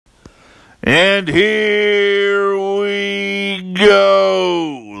And here we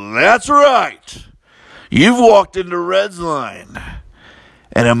go. That's right. You've walked into Reds line.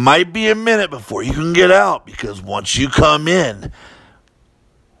 And it might be a minute before you can get out, because once you come in,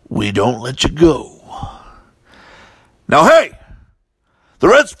 we don't let you go. Now, hey, the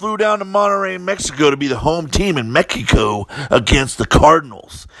Reds flew down to Monterrey, Mexico to be the home team in Mexico against the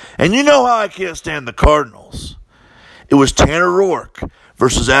Cardinals. And you know how I can't stand the Cardinals. It was Tanner Roark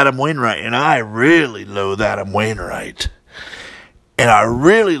versus Adam Wainwright, and I really loathe Adam Wainwright. And I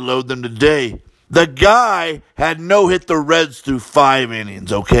really loathe them today. The guy had no-hit the Reds through 5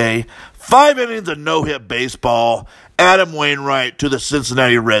 innings, okay? 5 innings of no-hit baseball, Adam Wainwright to the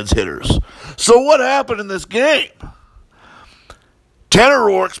Cincinnati Reds hitters. So what happened in this game? Tanner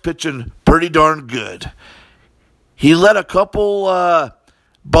Roark's pitching pretty darn good. He let a couple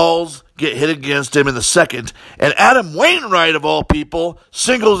balls get hit against him in the second, and Adam Wainwright, of all people,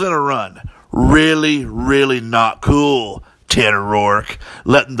 singles in a run. Really, really not cool, Tanner Roark,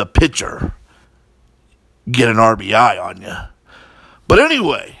 letting the pitcher get an RBI on you. But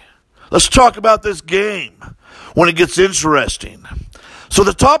anyway, let's talk about this game when it gets interesting. So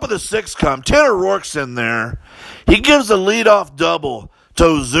the top of the sixth come, Tanner Roark's in there. He gives a leadoff double to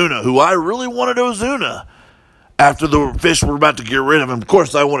Ozuna, who I really wanted Ozuna after the Fish were about to get rid of him. Of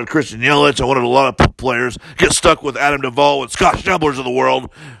course, I wanted Christian Yelich. I wanted a lot of players. Get stuck with Adam Duvall and Scott Schneblers of the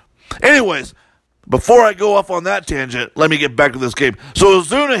world. Anyways, before I go off on that tangent, let me get back to this game. So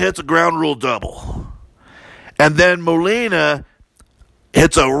Ozuna hits a ground rule double. And then Molina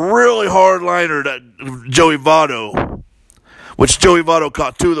hits a really hard liner to Joey Votto, which Joey Votto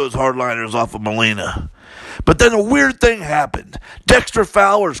caught 2 of those hard liners off of Molina. But then a weird thing happened. Dexter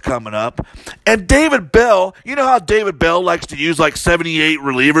Fowler's coming up, and David Bell, you know how David Bell likes to use like 78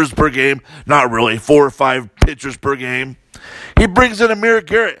 relievers per game? Not really, 4 or 5 pitchers per game. He brings in Amir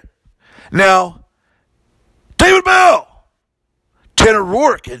Garrett. Now, David Bell! Tanner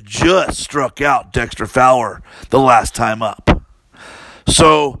Roark had just struck out Dexter Fowler the last time up.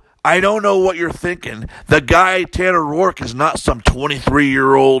 So, I don't know what you're thinking. The guy, Tanner Roark, is not some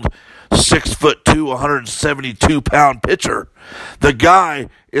 23-year-old, 6'2", 172-pound pitcher. The guy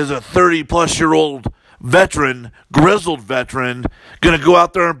is a 30-plus-year-old veteran, grizzled veteran, going to go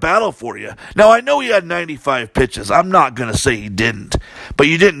out there and battle for you. Now, I know he had 95 pitches. I'm not going to say he didn't. But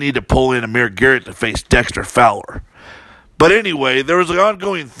you didn't need to pull in Amir Garrett to face Dexter Fowler. But anyway, there was an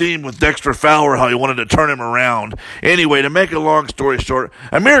ongoing theme with Dexter Fowler, how he wanted to turn him around. Anyway, to make a long story short,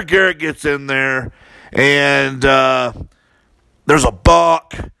 Amir Garrett gets in there, and there's a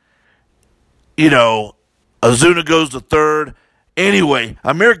balk. You know, Ozuna goes to third. Anyway,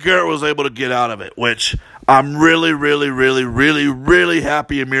 Amir Garrett was able to get out of it, which I'm really, really, really, really, really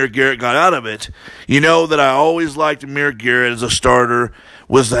happy Amir Garrett got out of it. You know that I always liked Amir Garrett as a starter.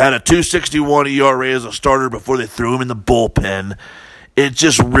 Had a 2.61 ERA as a starter before they threw him in the bullpen. It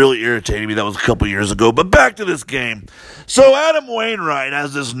just really irritated me. That was a couple years ago. But back to this game. So Adam Wainwright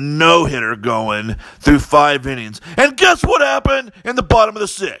has this no-hitter going through 5 innings. And guess what happened in the bottom of the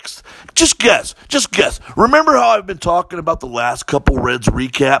 6th? Just guess. Just guess. Remember how I've been talking about the last couple Reds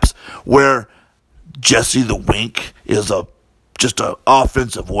recaps where Jesse the Wink is just an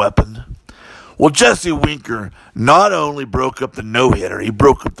offensive weapon? Well, Jesse Winker not only broke up the no-hitter, he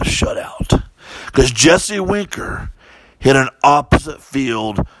broke up the shutout. Because Jesse Winker hit an opposite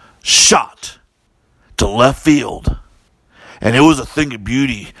field shot to left field. And it was a thing of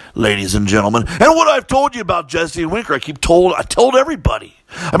beauty, ladies and gentlemen. And what I've told you about Jesse Winker, I told everybody.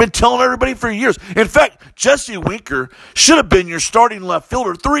 I've been telling everybody for years. In fact, Jesse Winker should have been your starting left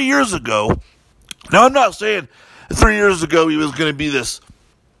fielder 3 years ago. Now, I'm not saying 3 years ago he was going to be this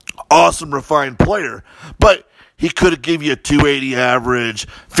awesome, refined player, but he could have given you a 280 average,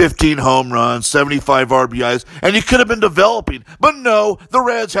 15 home runs, 75 RBIs, and you could have been developing. But no, the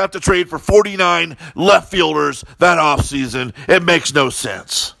Reds have to trade for 49 left fielders that offseason. It makes no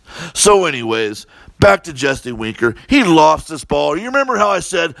sense. So anyways, back to Jesse Winker. He lost this ball. You remember how I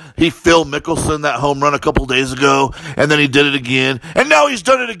said he Phil Mickelson that home run a couple days ago, and then he did it again, and now he's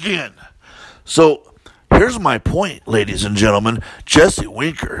done it again. So here's my point, ladies and gentlemen. Jesse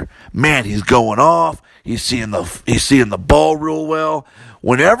Winker, man, he's going off. He's seeing the ball real well.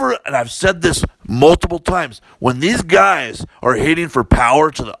 Whenever, and I've said this multiple times, when these guys are hitting for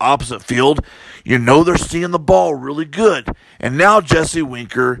power to the opposite field, you know they're seeing the ball really good. And now Jesse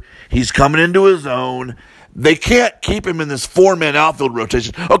Winker, he's coming into his own. They can't keep him in this 4-man outfield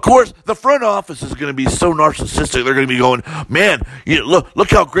rotation. Of course, the front office is going to be so narcissistic. They're going to be going, man,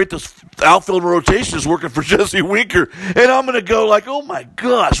 look how great this outfield rotation is working for Jesse Winker. And I'm going to go like, oh my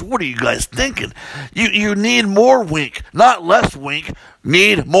gosh, what are you guys thinking? You need more Wink, not less Wink.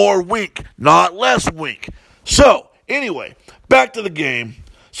 Need more Wink, not less Wink. So, anyway, back to the game.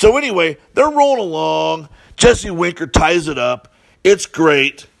 So, anyway, they're rolling along. Jesse Winker ties it up. It's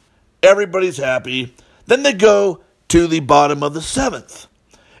great. Everybody's happy. Then they go to the bottom of the 7th.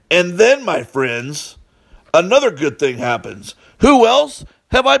 And then, my friends, another good thing happens. Who else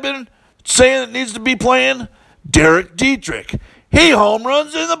have I been saying that needs to be playing? Derek Dietrich. He home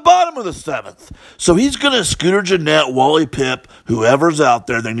runs in the bottom of the 7th. So he's going to Scooter Gennett, Wally Pipp, whoever's out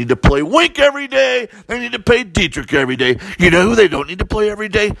there. They need to play Wink every day. They need to play Dietrich every day. You know who they don't need to play every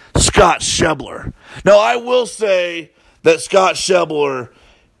day? Scott Schebler. Now, I will say that Scott Schebler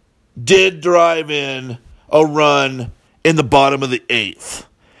did drive in a run in the bottom of the 8th.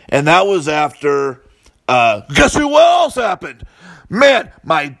 And that was after, guess who else happened? Man,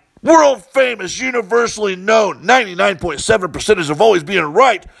 my world-famous, universally known, 99.7% of always being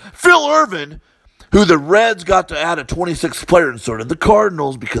right, Phil Ervin, who the Reds got to add a 26th player, and so did the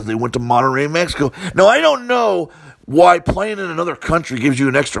Cardinals because they went to Monterrey, Mexico. Now, I don't know why playing in another country gives you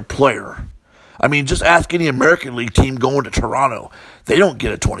an extra player. I mean, just ask any American League team going to Toronto. They don't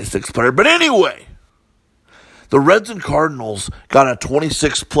get a 26th player. But anyway, the Reds and Cardinals got a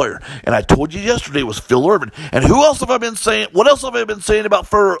 26th player. And I told you yesterday it was Phil Ervin. And who else have I been saying? What else have I been saying about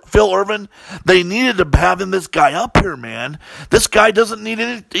Phil Ervin? They needed to have this guy up here, man. This guy doesn't need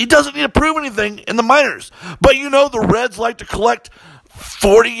he doesn't need to prove anything in the minors. But you know, the Reds like to collect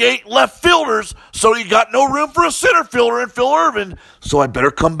 48 left fielders, so you got no room for a center fielder in Phil Ervin. So I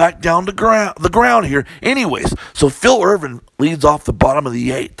better come back down to the ground here. Anyways, so Phil Ervin leads off the bottom of the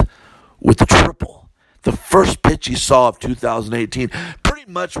 8th with the triple. The first pitch he saw of 2018. Pretty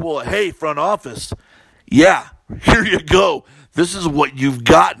much, well, hey, front office, yeah, here you go. This is what you've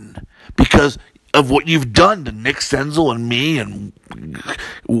gotten because of what you've done to Nick Senzel and me and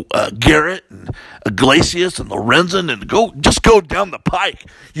Garrett and Iglesias and Lorenzen and just go down the pike.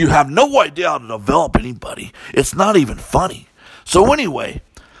 You have no idea how to develop anybody. It's not even funny. So anyway,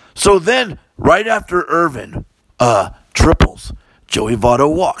 so then right after Ervin triples, Joey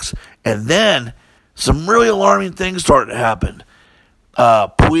Votto walks. And then some really alarming things started to happen.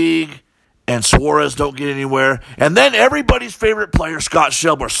 Puig and Suarez don't get anywhere. And then everybody's favorite player, Scott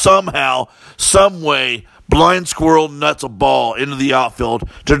Schebler, somehow, some way, blind squirrel nuts a ball into the outfield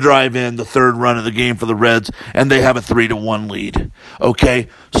to drive in the third run of the game for the Reds, and they have a 3-1 lead. Okay,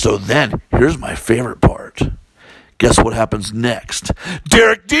 so then, here's my favorite part. Guess what happens next?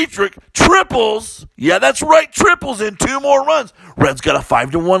 Derek Dietrich triples. Yeah, that's right, triples in 2 more runs. Reds got a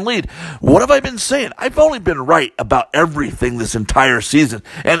 5-1 lead. What have I been saying? I've only been right about everything this entire season.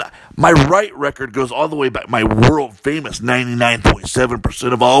 And my right record goes all the way back. My world famous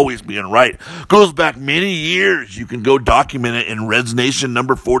 99.7% of always being right goes back many years. You can go document it in Reds Nation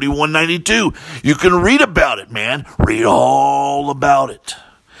number 4192. You can read about it, man. Read all about it.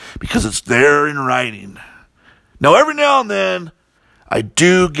 Because it's there in writing. Now, every now and then, I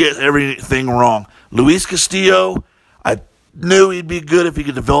do get everything wrong. Luis Castillo, I knew he'd be good if he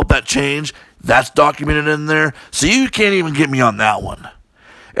could develop that change. That's documented in there. So you can't even get me on that one.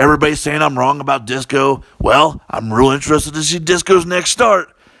 Everybody's saying I'm wrong about Disco. Well, I'm real interested to see Disco's next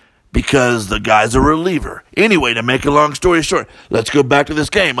start because the guy's a reliever. Anyway, to make a long story short, let's go back to this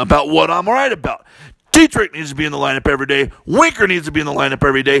game about what I'm right about. Dietrich needs to be in the lineup every day. Winker needs to be in the lineup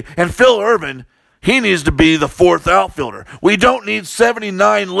every day. And Phil Ervin, he needs to be the 4th outfielder. We don't need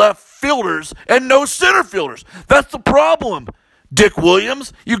 79 left fielders and no center fielders. That's the problem, Dick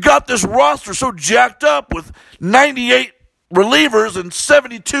Williams. You got this roster so jacked up with 98 relievers and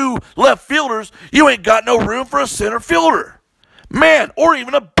 72 left fielders, you ain't got no room for a center fielder. Man, or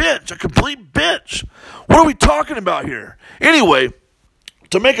even a bench, a complete bench. What are we talking about here? Anyway,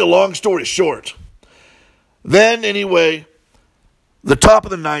 to make a long story short, then anyway, the top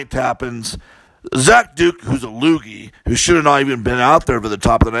of the 9th happens. Zach Duke, who's a loogie, who should have not even been out there for the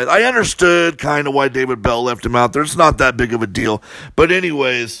top of the 9th. I understood kind of why David Bell left him out there. It's not that big of a deal. But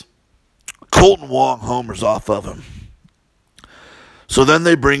anyways, Colton Wong homers off of him. So then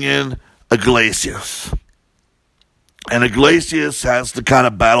they bring in Iglesias. And Iglesias has to kind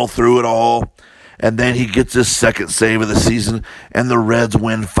of battle through it all. And then he gets his second save of the season, and the Reds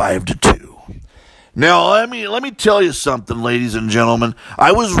win 5-2. Now, let me tell you something, ladies and gentlemen.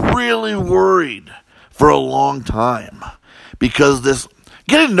 I was really worried for a long time because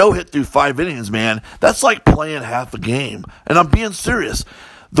getting no hit through 5 innings, man, that's like playing half a game. And I'm being serious.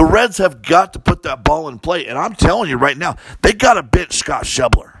 The Reds have got to put that ball in play. And I'm telling you right now, they got to bench Scott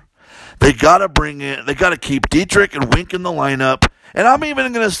Schebler. They got to keep Dietrich and Wink in the lineup. And I'm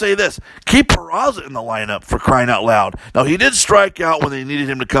even going to say this. Keep Peraza in the lineup, for crying out loud. Now, he did strike out when they needed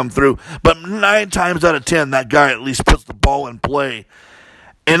him to come through, but 9 times out of 10, that guy at least puts the ball in play.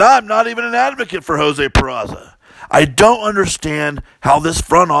 And I'm not even an advocate for Jose Peraza. I don't understand how this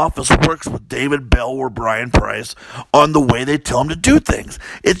front office works with David Bell or Brian Price on the way they tell them to do things.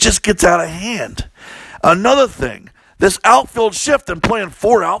 It just gets out of hand. Another thing, this outfield shift and playing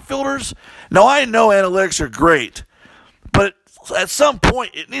 4 outfielders. Now, I know analytics are great, but at some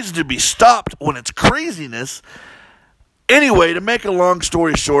point, it needs to be stopped when it's craziness. Anyway, to make a long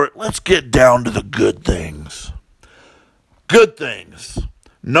story short, let's get down to the good things. Good things.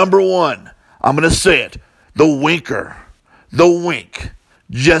 Number 1, I'm going to say it, the Winker. The Wink.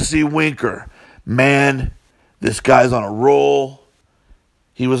 Jesse Winker. Man, this guy's on a roll.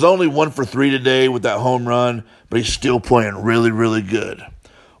 He was only 1 for 3 today with that home run, but he's still playing really, really good.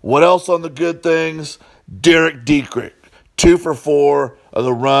 What else on the good things? Derek Dietrich. 2 for 4 of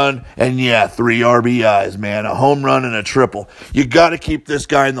the run, and 3 RBIs, man. A home run and a triple. You got to keep this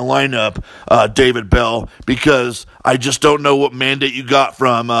guy in the lineup, David Bell, because I just don't know what mandate you got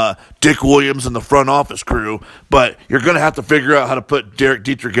from Dick Williams and the front office crew, but you're going to have to figure out how to put Derek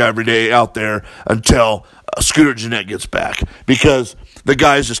Dietrich every day out there until Scooter Gennett gets back, because the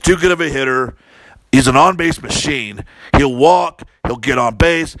guy's just too good of a hitter. He's an on-base machine. He'll walk, he'll get on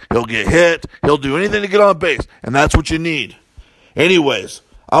base, he'll get hit, he'll do anything to get on base, and that's what you need. Anyways,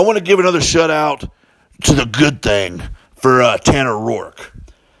 I want to give another shout-out to the good thing for Tanner Roark.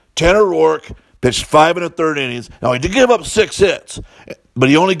 Tanner Roark pitched 5 1/3 innings. Now, he did give up 6 hits, but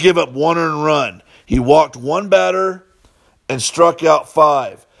he only gave up 1 earned run. He walked 1 batter and struck out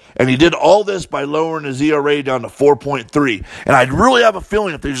 5. And he did all this by lowering his ERA down to 4.3. And I really have a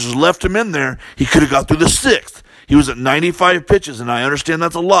feeling if they just left him in there, he could have got through the 6th. He was at 95 pitches, and I understand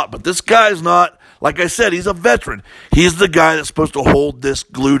that's a lot. But this guy's not, like I said, he's a veteran. He's the guy that's supposed to hold this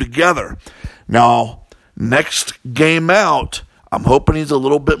glue together. Now, next game out, I'm hoping he's a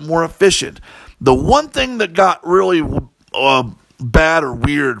little bit more efficient. The one thing that got really bad or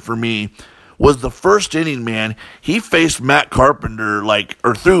weird for me was the first inning, man. He faced Matt Carpenter,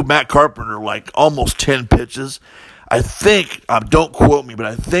 threw Matt Carpenter almost 10 pitches. I think, don't quote me, but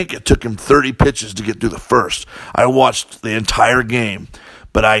I think it took him 30 pitches to get through the first. I watched the entire game,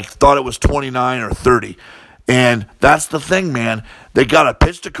 but I thought it was 29 or 30. And that's the thing, man. They got to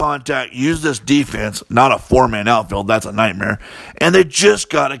pitch to contact, use this defense, not a 4-man outfield. That's a nightmare. And they just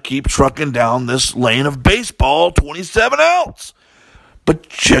got to keep trucking down this lane of baseball, 27 outs.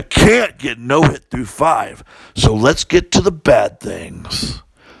 But you can't get no hit through 5. So let's get to the bad things.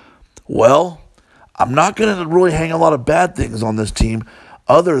 Well, I'm not going to really hang a lot of bad things on this team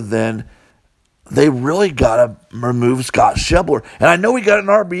other than they really got to remove Scott Schebler. And I know he got an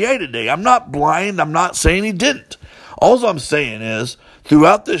RBI today. I'm not blind. I'm not saying he didn't. All I'm saying is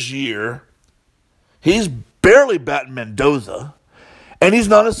throughout this year, he's barely batting Mendoza, and he's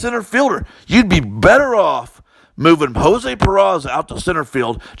not a center fielder. You'd be better off moving Jose Peraza out to center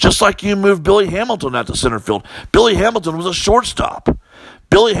field, just like you moved Billy Hamilton out to center field. Billy Hamilton was a shortstop.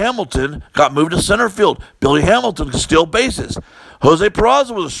 Billy Hamilton got moved to center field. Billy Hamilton can steal bases. Jose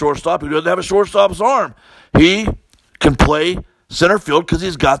Peraza was a shortstop who doesn't have a shortstop's arm. He can play center field because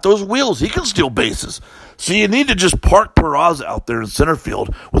he's got those wheels. He can steal bases. So you need to just park Peraza out there in center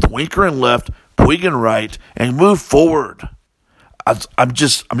field with Winker in left, Puig in right, and move forward. I'm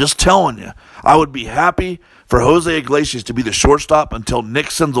just telling you, I would be happy for Jose Iglesias to be the shortstop until Nick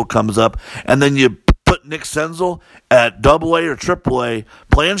Senzel comes up, and then you put Nick Senzel at AA or AAA,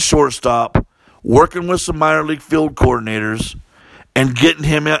 playing shortstop, working with some minor league field coordinators, and getting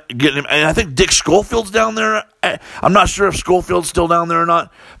him. And I think Dick Schofield's down there. I'm not sure if Schofield's still down there or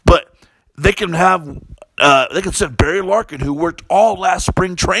not, but they can have. They can send Barry Larkin, who worked all last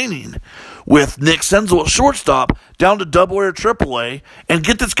spring training with Nick Senzel at shortstop, down to AA or AAA, and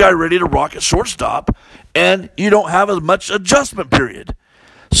get this guy ready to rock at shortstop, and you don't have as much adjustment period.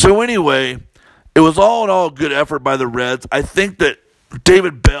 So anyway, it was all in all a good effort by the Reds. I think that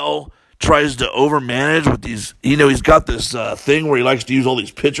David Bell tries to overmanage with these. He's got this thing where he likes to use all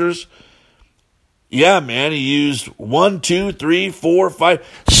these pitchers. Yeah, man, he used 1, 2, 3, 4,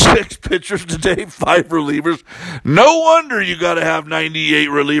 5, 6 pitchers today, 5 relievers. No wonder you got to have 98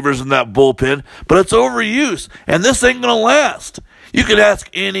 relievers in that bullpen, but it's overuse, and this ain't going to last. You can ask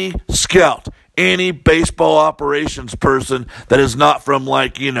any scout, any baseball operations person that is not from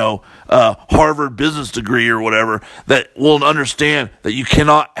Harvard business degree or whatever, that will understand that you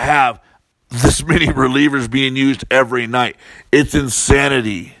cannot have this many relievers being used every night. It's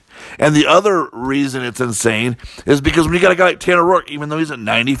insanity. And the other reason it's insane is because when you got a guy like Tanner Roark, even though he's at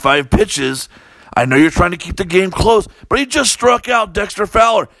 95 pitches, I know you're trying to keep the game close, but he just struck out Dexter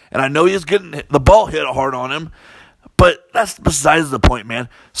Fowler. And I know he's getting the ball hit hard on him, but that's besides the point, man.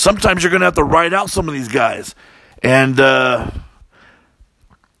 Sometimes you're going to have to ride out some of these guys. And it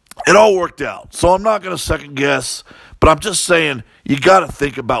all worked out. So I'm not going to second guess, but I'm just saying you got to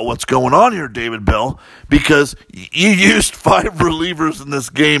think about what's going on here, David Bell, because you used 5 relievers in this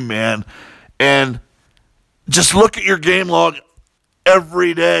game, man. And just look at your game log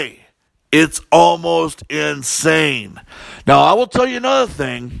every day. It's almost insane. Now, I will tell you another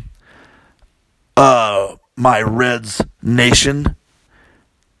thing, my Reds nation.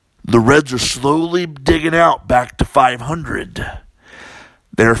 The Reds are slowly digging out back to 500.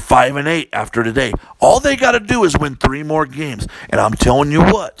 They're 5-8 after today. All they got to do is win 3 more games. And I'm telling you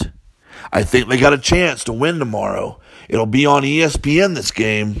what, I think they got a chance to win tomorrow. It'll be on ESPN, this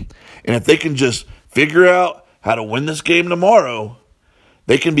game. And if they can just figure out how to win this game tomorrow,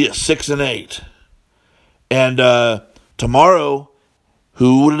 they can be at 6-8. And tomorrow,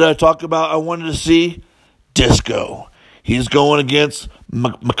 who did I talk about I wanted to see? Disco. He's going against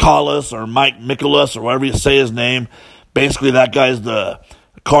McCullough or Mike Mikolas or whatever you say his name. Basically, that guy's the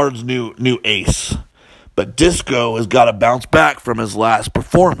Cards' new ace. But Disco has got to bounce back from his last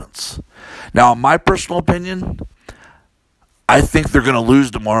performance. Now, in my personal opinion, I think they're going to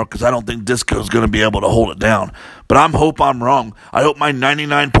lose tomorrow because I don't think Disco's going to be able to hold it down. But I hope I'm wrong. I hope my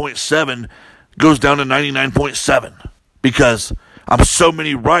 99.7 goes down to 99.7 because I'm so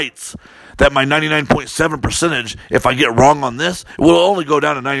many rights that my 99.7 percentage, if I get wrong on this, it will only go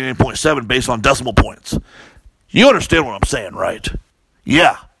down to 99.7 based on decimal points. You understand what I'm saying, right?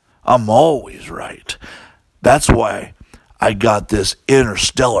 Yeah, I'm always right. That's why I got this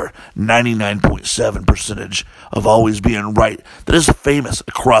interstellar 99.7 percentage of always being right that is famous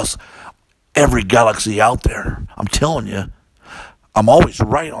across every galaxy out there. I'm telling you, I'm always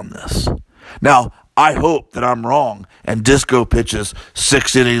right on this. Now, I hope that I'm wrong and Disco pitches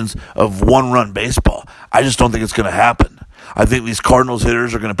 6 innings of 1-run baseball. I just don't think it's going to happen. I think these Cardinals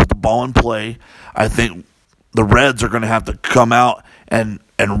hitters are going to put the ball in play. I think the Reds are going to have to come out and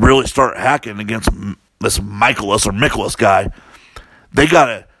really start hacking against this Mikolas guy. They got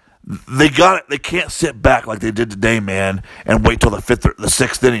it. They can't sit back like they did today, man, and wait till the 5th or the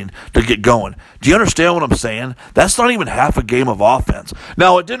 6th inning to get going. Do you understand what I'm saying? That's not even half a game of offense.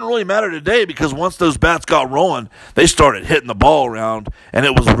 Now, it didn't really matter today because once those bats got rolling, they started hitting the ball around, and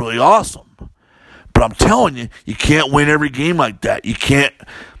it was really awesome. But I'm telling you, you can't win every game like that. You can't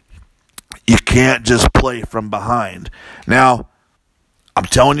just play from behind. Now, I'm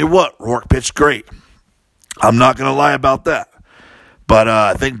telling you what, Roark pitched great. I'm not going to lie about that. But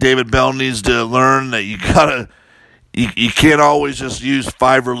I think David Bell needs to learn that you can't always just use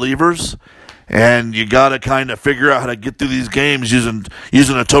 5 relievers, and you got to kind of figure out how to get through these games using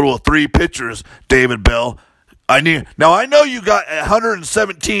a total of 3 pitchers, David Bell. I know you got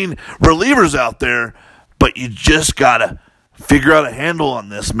 117 relievers out there, but you just got to figure out a handle on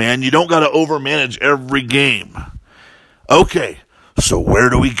this, man. You don't got to overmanage every game. Okay, so where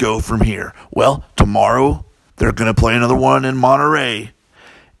do we go from here? Well, tomorrow they're going to play another one in Monterey,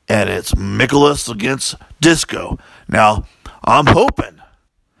 and it's Mikolas against Disco. Now, I'm hoping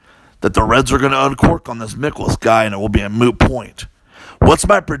that the Reds are going to uncork on this Mikolas guy, and it will be a moot point. What's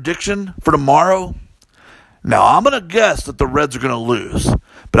my prediction for tomorrow? Now, I'm going to guess that the Reds are going to lose,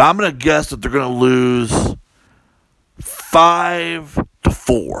 but I'm going to guess that they're going to lose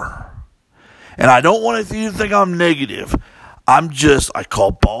 5-4. And I don't want you to think I'm negative. I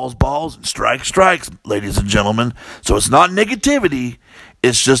call balls and strikes, ladies and gentlemen. So it's not negativity.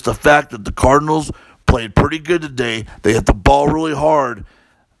 It's just the fact that the Cardinals played pretty good today. They hit the ball really hard.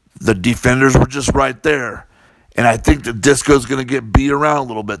 The defenders were just right there. And I think the Disco's going to get beat around a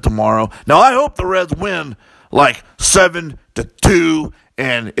little bit tomorrow. Now, I hope the Reds win like 7-2,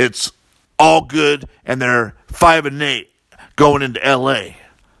 and it's all good, and they're 5-8 going into L.A.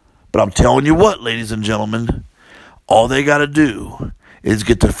 But I'm telling you what, ladies and gentlemen, all they got to do is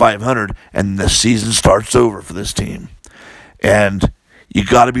get to 500, and the season starts over for this team. And you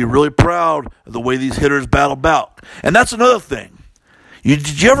got to be really proud of the way these hitters battle out. And that's another thing.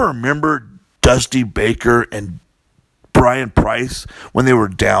 Did you ever remember Dusty Baker and Brian Price when they were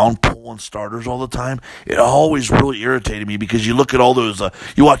down pulling starters all the time? It always really irritated me because you look at all those,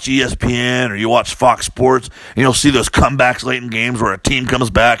 you watch ESPN or you watch Fox Sports, and you'll see those comebacks late in games where a team comes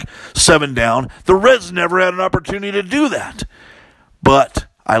back 7 down. The Reds never had an opportunity to do that. But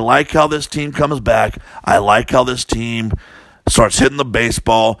I like how this team comes back. I like how this team starts hitting the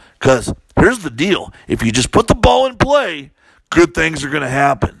baseball because here's the deal. If you just put the ball in play, good things are going to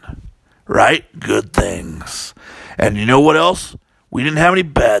happen. Right? Good things. And you know what else? We didn't have any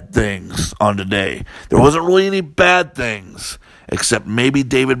bad things on today. There wasn't really any bad things, except maybe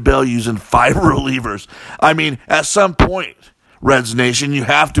David Bell using 5 relievers. I mean, at some point, Reds Nation, you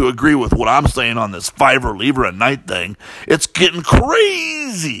have to agree with what I'm saying on this 5 reliever a night thing. It's getting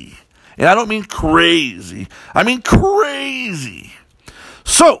crazy. And I don't mean crazy. I mean crazy.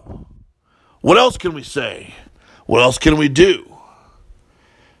 So, what else can we say? What else can we do?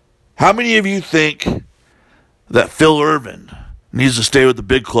 How many of you think that Phil Ervin needs to stay with the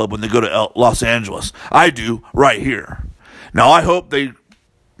big club when they go to Los Angeles? I do, right here. Now, I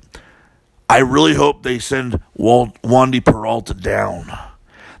really hope they send Wandy Peralta down.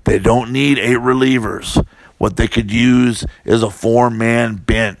 They don't need 8 relievers. What they could use is a 4-man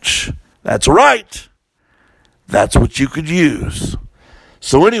bench. That's right. That's what you could use.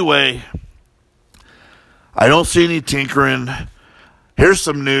 So anyway, I don't see any tinkering. Here's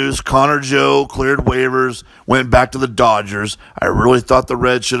some news. Connor Joe cleared waivers, went back to the Dodgers. I really thought the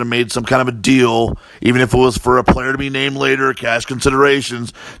Reds should have made some kind of a deal, even if it was for a player to be named later, cash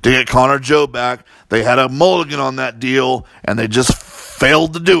considerations, to get Connor Joe back. They had a mulligan on that deal, and they just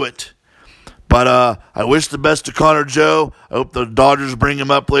failed to do it. But I wish the best to Connor Joe. I hope the Dodgers bring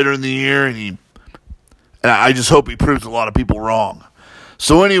him up later in the year, and I just hope he proves a lot of people wrong.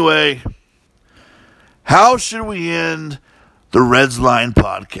 So anyway, how should we end the Reds Line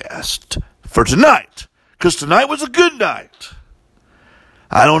podcast for tonight? Because tonight was a good night.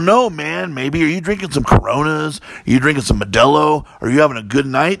 I don't know, man. Maybe are you drinking some Coronas? Are you drinking some Modelo? Are you having a good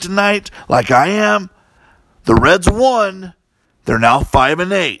night tonight like I am? The Reds won. They're now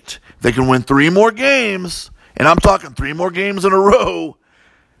 5-8. They can win 3 more games, and I'm talking 3 more games in a row.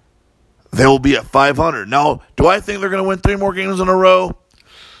 They will be at 500. Now, do I think they're going to win 3 more games in a row?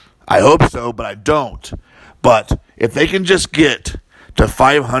 I hope so, but I don't. But if they can just get to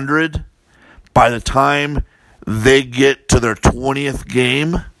 500 by the time they get to their 20th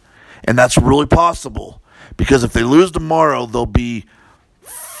game, and that's really possible, because if they lose tomorrow, they'll be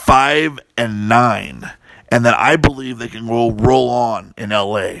 5-9, and then I believe they can roll on in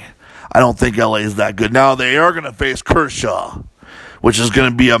L.A. I don't think L.A. is that good. Now, they are going to face Kershaw, which is going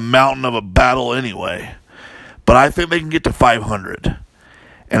to be a mountain of a battle anyway. But I think they can get to 500.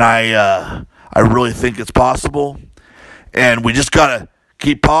 And I really think it's possible. And we just got to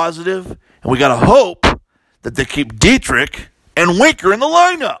keep positive, and we got to hope that they keep Dietrich and Winker in the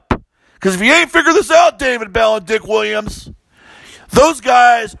lineup. Because if you ain't figured this out, David Bell and Dick Williams, those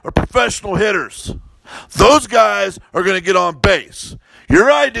guys are professional hitters. Those guys are going to get on base. Your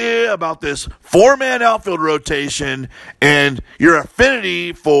idea about this 4-man outfield rotation and your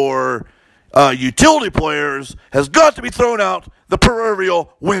affinity for utility players has got to be thrown out the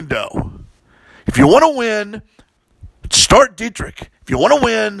proverbial window. If you want to win, start Dietrich. If you want to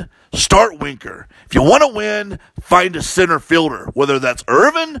win, start Winker. If you want to win, find a center fielder, whether that's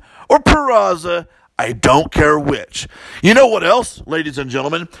Ervin or Peraza. I don't care which. You know what else, ladies and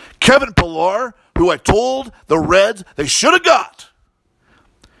gentlemen? Kevin Pillar, who I told the Reds they should have got.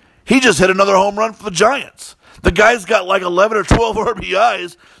 He just hit another home run for the Giants. The guy's got like 11 or 12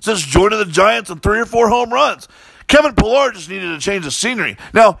 RBIs since joining the Giants and 3 or 4 home runs. Kevin Pillar just needed to change the scenery.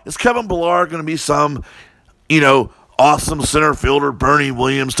 Now, is Kevin Pillar going to be some, awesome center fielder, Bernie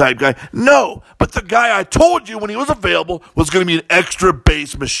Williams type guy? No, but the guy I told you when he was available was going to be an extra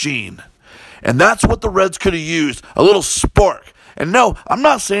base machine. And that's what the Reds could have used, a little spark. And no, I'm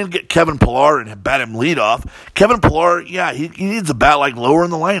not saying get Kevin Pillar and bat him leadoff. Kevin Pillar, yeah, he needs a bat like lower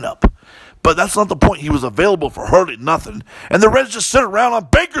in the lineup. But that's not the point. He was available for hardly nothing. And the Reds just sit around on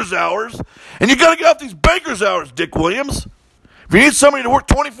banker's hours. And you got to get off these banker's hours, Dick Williams. If you need somebody to work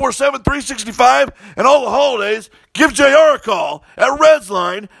 24/7, 365, and all the holidays, give JR a call at Reds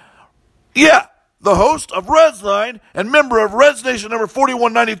Line. Yeah, the host of Reds Line and member of Reds Nation number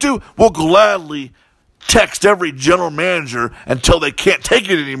 4192 will gladly text every general manager until they can't take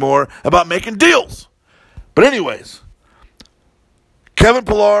it anymore about making deals. But anyways, Kevin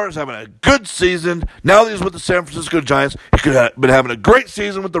Pillar is having a good season. Now that he's with the San Francisco Giants, he could have been having a great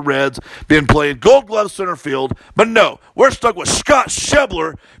season with the Reds, been playing Gold Glove center field. But no, we're stuck with Scott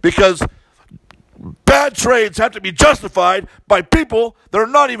Schebler because bad trades have to be justified by people that are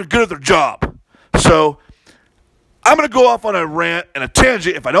not even good at their job. So I'm going to go off on a rant and a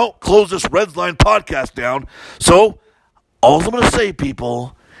tangent if I don't close this Reds Line podcast down. So all I'm going to say,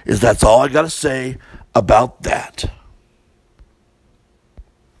 people, is that's all I got to say about that.